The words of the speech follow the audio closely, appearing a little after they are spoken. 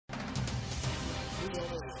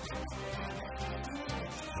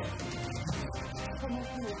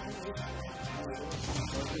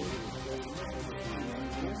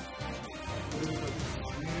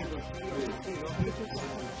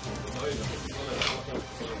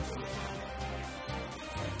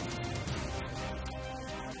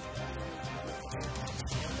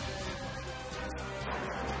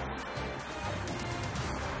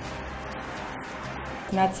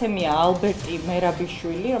ნაცემია ალბერტი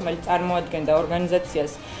მერაბიშვილი, რომელიც წარმოადგენდა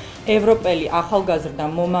ორგანიზაციას ევროპელი ახალგაზრდა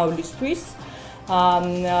მომავლისთვის.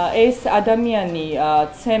 ეს ადამიანი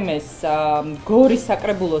ცემეს გორის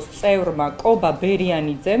საკრებულოს წევრმა კობა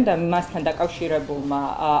ბერიანიძემ და მასთან დაკავშირებულმა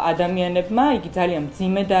ადამიანებმა. იგი ძალიან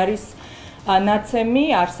მძიმედ არის ნაცემი,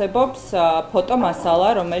 არსებობს ფოტომასალა,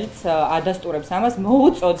 რომელიც ადასტურებს ამას.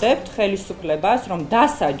 მოუწოდებთ ხელისუფლებას, რომ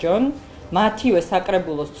დასაჯონ მათივე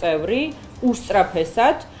საკრებულოს წევრი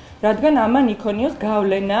უსწრაფესად, რადგან ამან იქონიოს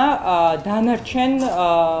გავლენა დანარჩენ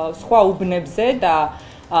სხვა უბნებზე და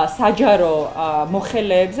საჯარო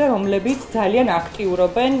მოხელეებზე, რომლებიც ძალიან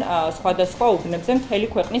აქტიურობენ სხვადასხვა უბნებზე მთელი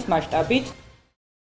ქვეყნის მასშტაბით.